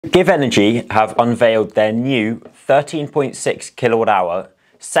GivEnergy have unveiled their new 13.6 kilowatt hour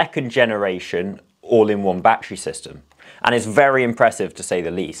second generation all-in-one battery system, and it's very impressive to say the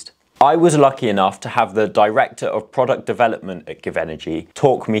least. I was lucky enough to have the Director of Product Development at GivEnergy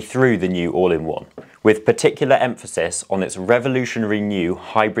talk me through the new all-in-one, with particular emphasis on its revolutionary new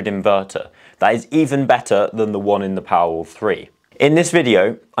hybrid inverter that is even better than the one in the Powerwall 3. In this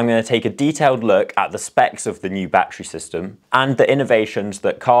video, I'm going to take a detailed look at the specs of the new battery system and the innovations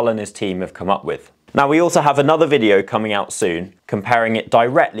that Carl and his team have come up with. Now, we also have another video coming out soon comparing it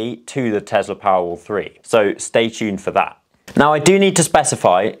directly to the Tesla Powerwall 3, so stay tuned for that. Now, I do need to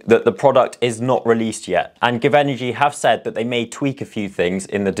specify that the product is not released yet, and GivEnergy have said that they may tweak a few things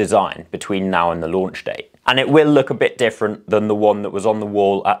in the design between now and the launch date, and it will look a bit different than the one that was on the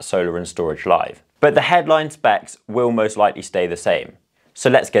wall at Solar and Storage Live. But the headline specs will most likely stay the same, so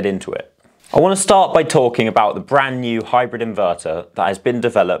let's get into it. I want to start by talking about the brand new hybrid inverter that has been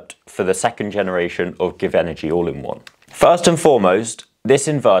developed for the second generation of GivEnergy All-in-One. First and foremost, this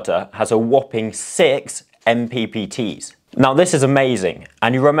inverter has a whopping 6 MPPTs. Now, this is amazing,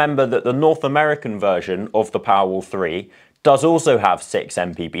 and you remember that the North American version of the Powerwall 3 does also have 6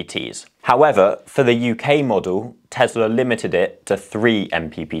 MPPTs. However, for the UK model, Tesla limited it to 3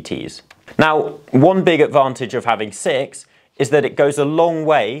 MPPTs. Now, one big advantage of having 6 is that it goes a long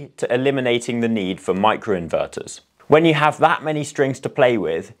way to eliminating the need for microinverters. When you have that many strings to play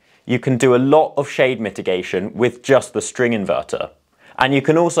with, you can do a lot of shade mitigation with just the string inverter. And you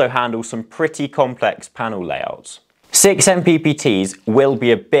can also handle some pretty complex panel layouts. 6 MPPTs will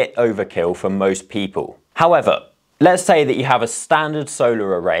be a bit overkill for most people. However, let's say that you have a standard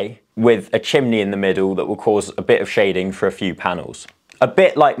solar array with a chimney in the middle that will cause a bit of shading for a few panels. A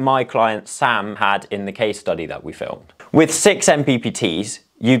bit like my client Sam had in the case study that we filmed. With 6 MPPTs,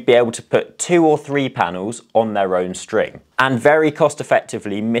 you'd be able to put 2 or 3 panels on their own string and very cost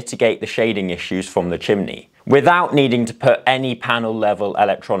effectively mitigate the shading issues from the chimney without needing to put any panel level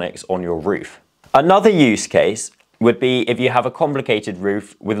electronics on your roof. Another use case would be if you have a complicated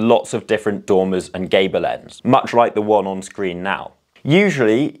roof with lots of different dormers and gable ends, much like the one on screen now.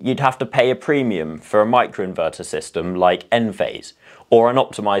 Usually, you'd have to pay a premium for a microinverter system like Enphase, or an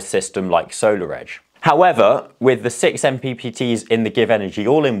optimized system like SolarEdge. However, with the 6 MPPTs in the GivEnergy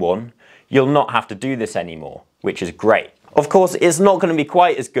All-in-One, you'll not have to do this anymore, which is great. Of course, it's not going to be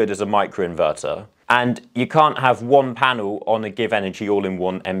quite as good as a microinverter, and you can't have one panel on a GivEnergy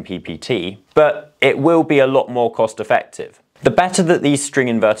All-in-One MPPT, but it will be a lot more cost effective. The better that these string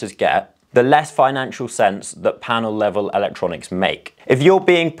inverters get, the less financial sense that panel level electronics make. If you're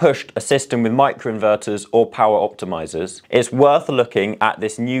being pushed a system with microinverters or power optimizers, it's worth looking at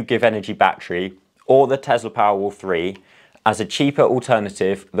this new GivEnergy battery or the Tesla Powerwall 3 as a cheaper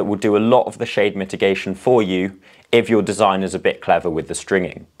alternative that will do a lot of the shade mitigation for you if your design is a bit clever with the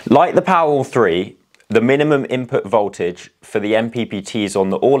stringing. Like the Powerwall 3, the minimum input voltage for the MPPTs on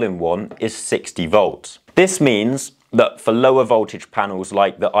the all-in-one is 60 volts. This means that for lower voltage panels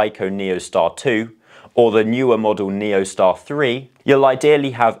like the ICO NeoStar 2 or the newer model NeoStar 3, you'll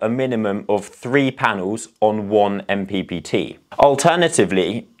ideally have a minimum of 3 panels on one MPPT.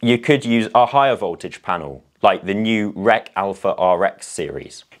 Alternatively, you could use a higher voltage panel like the new Rec Alpha RX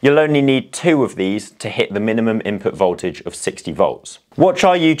series. You'll only need 2 of these to hit the minimum input voltage of 60 volts. Watch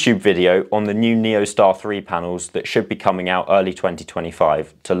our YouTube video on the new NeoStar 3 panels that should be coming out early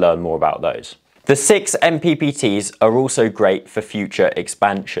 2025 to learn more about those. The 6 MPPTs are also great for future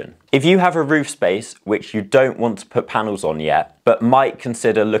expansion. If you have a roof space which you don't want to put panels on yet, but might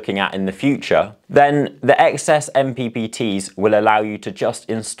consider looking at in the future, then the excess MPPTs will allow you to just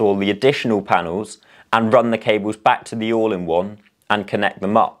install the additional panels and run the cables back to the all-in-one and connect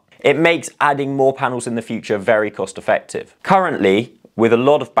them up. It makes adding more panels in the future very cost effective. Currently, with a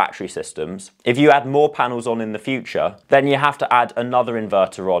lot of battery systems, if you add more panels on in the future, then you have to add another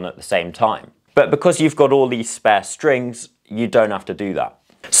inverter on at the same time. But because you've got all these spare strings, you don't have to do that.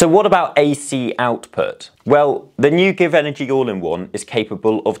 So what about AC output? Well, the new GivEnergy All-in-One is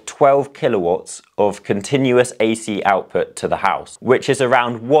capable of 12 kilowatts of continuous AC output to the house, which is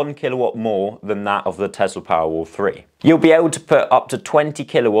around 1 kilowatt more than that of the Tesla Powerwall 3. You'll be able to put up to 20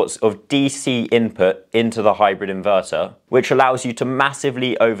 kilowatts of DC input into the hybrid inverter, which allows you to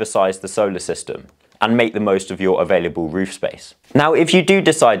massively oversize the solar system and make the most of your available roof space. Now, if you do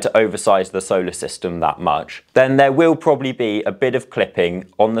decide to oversize the solar system that much, then there will probably be a bit of clipping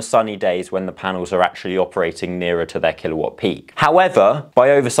on the sunny days when the panels are actually operating nearer to their kilowatt peak. However, by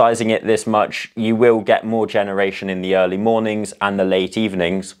oversizing it this much, you will get more generation in the early mornings and the late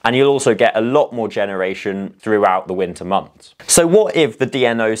evenings, and you'll also get a lot more generation throughout the winter months. So what if the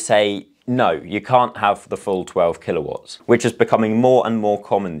DNO say No, you can't have the full 12 kilowatts, which is becoming more and more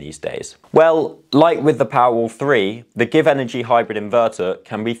common these days. Well, like with the Powerwall 3, the GivEnergy Hybrid Inverter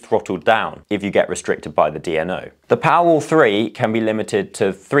can be throttled down if you get restricted by the DNO. The Powerwall 3 can be limited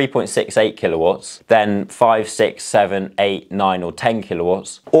to 3.68 kilowatts, then 5, 6, 7, 8, 9 or 10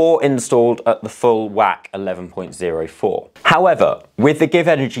 kilowatts, or installed at the full whack 11.04. However, with the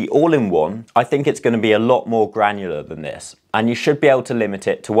GivEnergy All-in-One, I think it's going to be a lot more granular than this, and you should be able to limit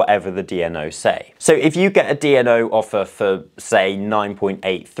it to whatever the DNO say. So if you get a DNO offer for, say,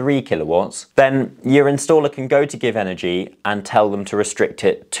 9.83 kilowatts, then your installer can go to GivEnergy and tell them to restrict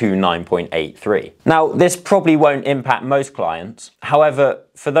it to 9.83. Now, this probably won't impact most clients. However,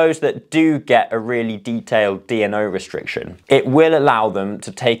 for those that do get a really detailed DNO restriction, it will allow them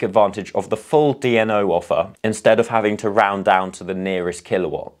to take advantage of the full DNO offer instead of having to round down to the nearest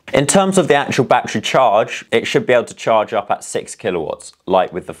kilowatt. In terms of the actual battery charge, it should be able to charge up at 6 kilowatts,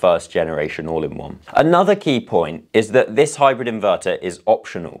 like with the first generation all-in-one. Another key point is that this hybrid inverter is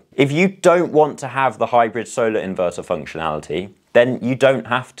optional. If you don't want to have the hybrid solar inverter functionality, then you don't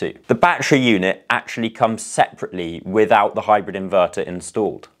have to. The battery unit actually comes separately without the hybrid inverter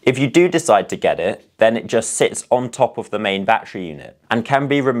installed. If you do decide to get it, then it just sits on top of the main battery unit and can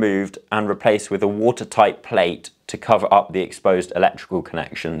be removed and replaced with a watertight plate to cover up the exposed electrical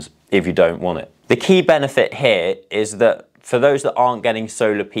connections if you don't want it. The key benefit here is that for those that aren't getting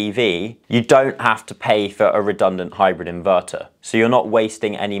solar PV, you don't have to pay for a redundant hybrid inverter, so you're not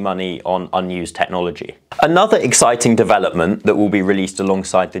wasting any money on unused technology. Another exciting development that will be released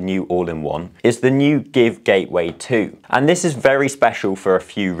alongside the new all-in-one is the new Giv-Gateway 2, and this is very special for a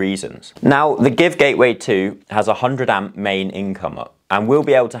few reasons. Now, the Giv-Gateway 2 has a 100 amp main incomer and will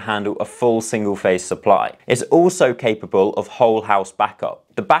be able to handle a full single-phase supply. It's also capable of whole house backup.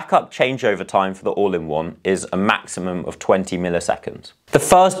 The backup changeover time for the all-in-one is a maximum of 20 milliseconds. The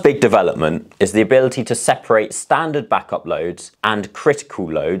first big development is the ability to separate standard backup loads and critical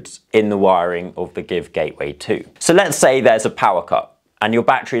loads in the wiring of the Giv-Gateway 2. So let's say there's a power cut and your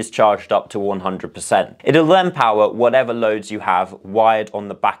battery is charged up to 100%. It'll then power whatever loads you have wired on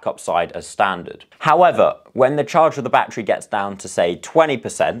the backup side as standard. However, when the charge of the battery gets down to say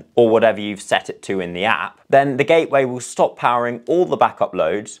 20% or whatever you've set it to in the app, then the gateway will stop powering all the backup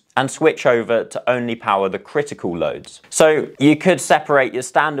loads and switch over to only power the critical loads. So you could separate your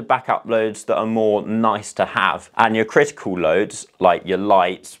standard backup loads that are more nice to have and your critical loads like your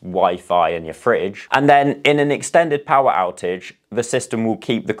lights, Wi-Fi and your fridge. And then in an extended power outage, the system will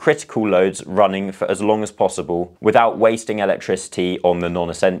keep the critical loads running for as long as possible without wasting electricity on the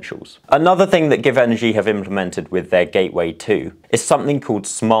non-essentials. Another thing that GivEnergy have implemented with their Gateway 2 is something called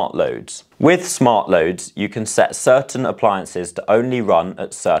smart loads. With smart loads, you can set certain appliances to only run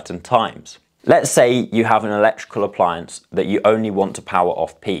at certain times. Let's say you have an electrical appliance that you only want to power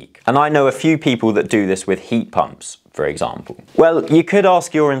off peak. And I know a few people that do this with heat pumps, for example. Well, you could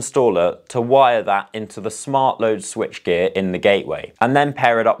ask your installer to wire that into the smart load switchgear in the gateway and then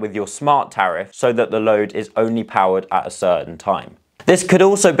pair it up with your smart tariff so that the load is only powered at a certain time. This could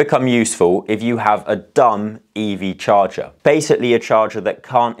also become useful if you have a dumb EV charger, basically a charger that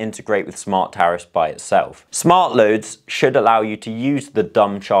can't integrate with smart tariffs by itself. Smart loads should allow you to use the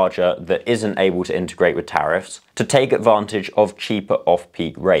dumb charger that isn't able to integrate with tariffs to take advantage of cheaper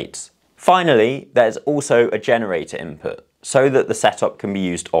off-peak rates. Finally, there's also a generator input, so that the setup can be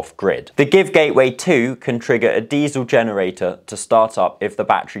used off-grid. The Giv-Gateway 2 can trigger a diesel generator to start up if the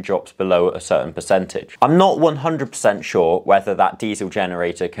battery drops below a certain percentage. I'm not 100% sure whether that diesel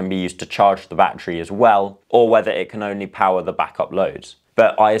generator can be used to charge the battery as well, or whether it can only power the backup loads,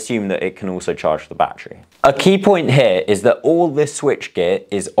 but I assume that it can also charge the battery. A key point here is that all this switchgear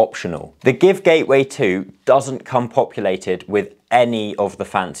is optional. The Giv-Gateway 2 doesn't come populated with any of the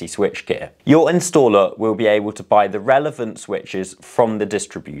fancy switchgear. Your installer will be able to buy the relevant switches from the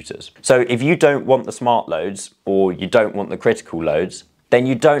distributors. So if you don't want the smart loads or you don't want the critical loads, then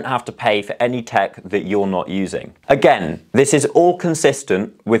you don't have to pay for any tech that you're not using. Again, this is all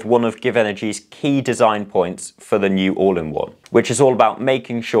consistent with one of GivEnergy's key design points for the new all-in-one, which is all about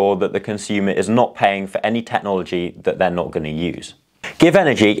making sure that the consumer is not paying for any technology that they're not going to use.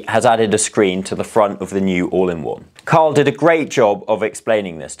 GivEnergy has added a screen to the front of the new all-in-one. Carl did a great job of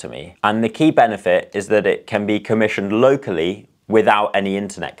explaining this to me, and the key benefit is that it can be commissioned locally without any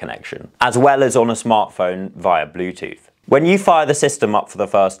internet connection, as well as on a smartphone via Bluetooth. When you fire the system up for the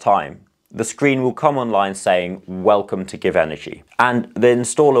first time, the screen will come online saying, "Welcome to GivEnergy," and the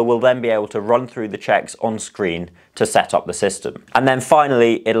installer will then be able to run through the checks on screen to set up the system. And then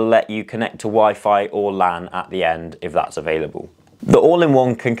finally, it'll let you connect to Wi-Fi or LAN at the end if that's available. The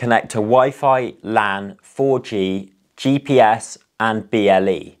all-in-one can connect to Wi-Fi, LAN, 4G, GPS and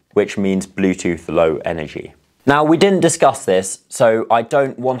BLE. which means Bluetooth Low Energy. Now, we didn't discuss this, so I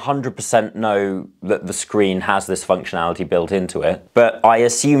don't 100% know that the screen has this functionality built into it, but I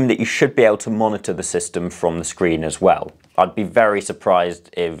assume that you should be able to monitor the system from the screen as well. I'd be very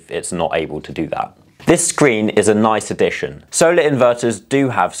surprised if it's not able to do that. This screen is a nice addition. Solar inverters do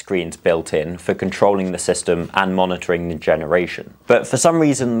have screens built in for controlling the system and monitoring the generation, but for some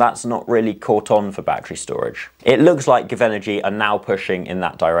reason that's not really caught on for battery storage. It looks like GivEnergy are now pushing in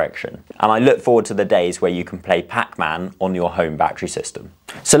that direction, and I look forward to the days where you can play Pac-Man on your home battery system.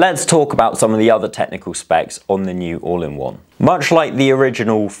 So let's talk about some of the other technical specs on the new all-in-one. Much like the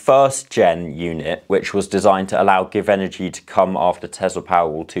original first gen unit, which was designed to allow GivEnergy to come after Tesla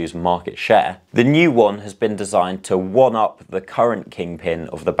Powerwall 2's market share, the new one has been designed to one-up the current kingpin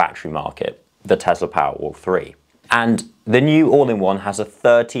of the battery market, the Tesla Powerwall 3. And the new all-in-one has a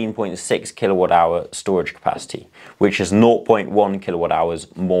 13.6 kilowatt hour storage capacity, which is 0.1 kilowatt hours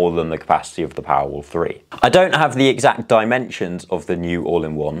more than the capacity of the Powerwall 3. I don't have the exact dimensions of the new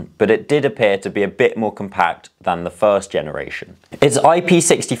all-in-one, but it did appear to be a bit more compact than the first generation. It's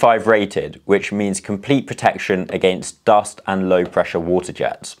IP65 rated, which means complete protection against dust and low pressure water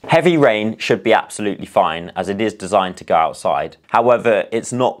jets. Heavy rain should be absolutely fine, as it is designed to go outside. However,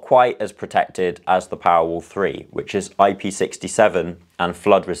 it's not quite as protected as the Powerwall 3, which is IP67 and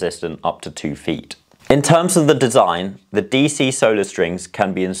flood resistant up to 2 feet. In terms of the design, the DC solar strings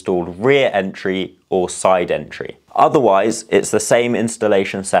can be installed rear entry or side entry. Otherwise, it's the same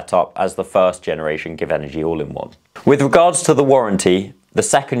installation setup as the first generation GivEnergy all-in-one. With regards to the warranty, the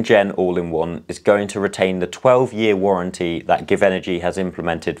second gen all-in-one is going to retain the 12-year warranty that GivEnergy has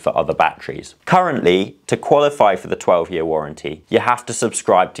implemented for other batteries. Currently, to qualify for the 12-year warranty, you have to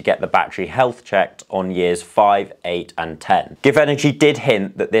subscribe to get the battery health checked on years 5, 8 and 10. GivEnergy did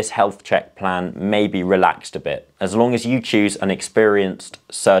hint that this health check plan may be relaxed a bit, as long as you choose an experienced,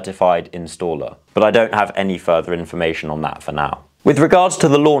 certified installer. But I don't have any further information on that for now. With regards to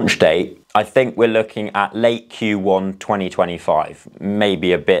the launch date, I think we're looking at late Q1 2025,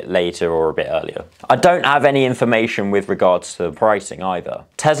 maybe a bit later or a bit earlier. I don't have any information with regards to the pricing either.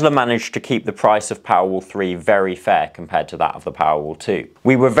 Tesla managed to keep the price of Powerwall 3 very fair compared to that of the Powerwall 2.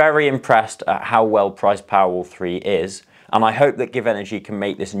 We were very impressed at how well priced Powerwall 3 is, and I hope that GivEnergy can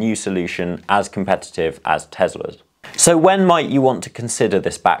make this new solution as competitive as Tesla's. So when might you want to consider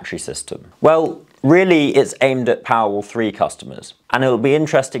this battery system? Well, really, it's aimed at Powerwall 3 customers, and it'll be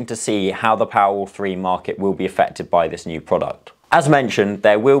interesting to see how the Powerwall 3 market will be affected by this new product. As mentioned,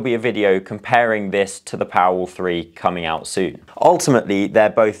 there will be a video comparing this to the Powerwall 3 coming out soon. Ultimately, they're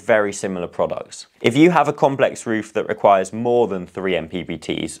both very similar products. If you have a complex roof that requires more than 3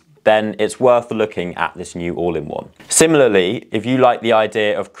 MPPTs, then it's worth looking at this new all-in-one. Similarly, if you like the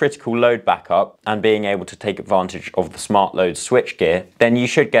idea of critical load backup and being able to take advantage of the smart load switchgear, then you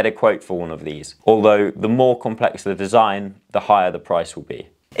should get a quote for one of these. Although the more complex the design, the higher the price will be.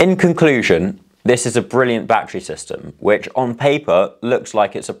 In conclusion, this is a brilliant battery system, which on paper looks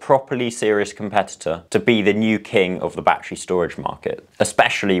like it's a properly serious competitor to be the new king of the battery storage market,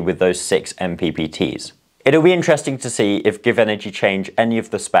 especially with those 6 MPPTs. It'll be interesting to see if GivEnergy change any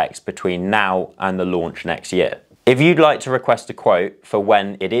of the specs between now and the launch next year. If you'd like to request a quote for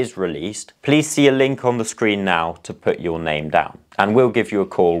when it is released, please see a link on the screen now to put your name down, and we'll give you a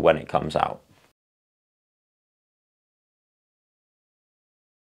call when it comes out.